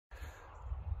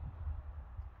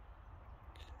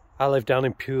I live down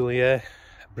in Puglia,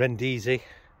 Brindisi,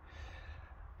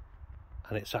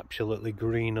 and it's absolutely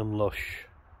green and lush.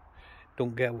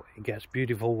 It gets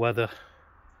beautiful weather,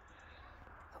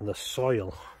 and the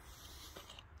soil,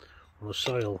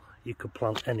 you could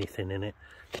plant anything in it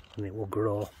and it will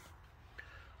grow.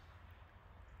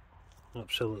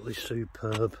 Absolutely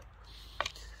superb.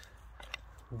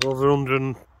 Over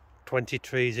 120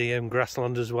 trees here and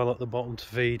grassland as well at the bottom to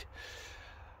feed,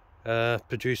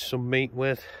 produce some meat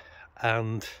with,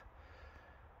 and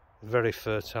very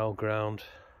fertile ground.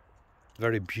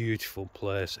 Very beautiful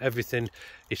place. Everything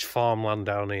is farmland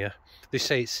down here. They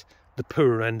say it's the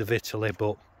poorer end of Italy,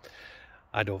 but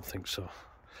I don't think so.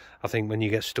 I think when you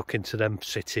get stuck into them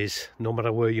cities, no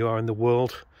matter where you are in the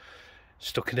world,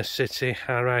 stuck in a city,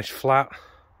 high-rise flat,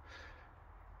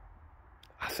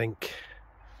 I think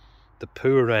the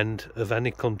poor end of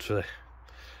any country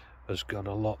has got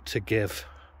a lot to give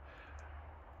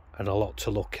and a lot to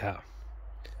look at.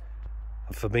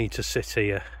 And for me to sit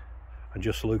here and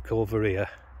just look over here,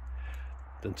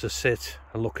 than to sit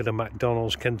and look at a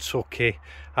McDonald's, Kentucky,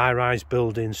 high-rise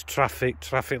buildings, traffic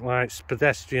lights,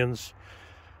 pedestrians,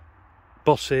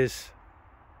 buses,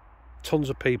 tons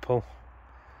of people,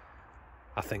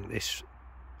 I think this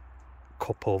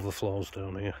cup overflows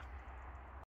down here.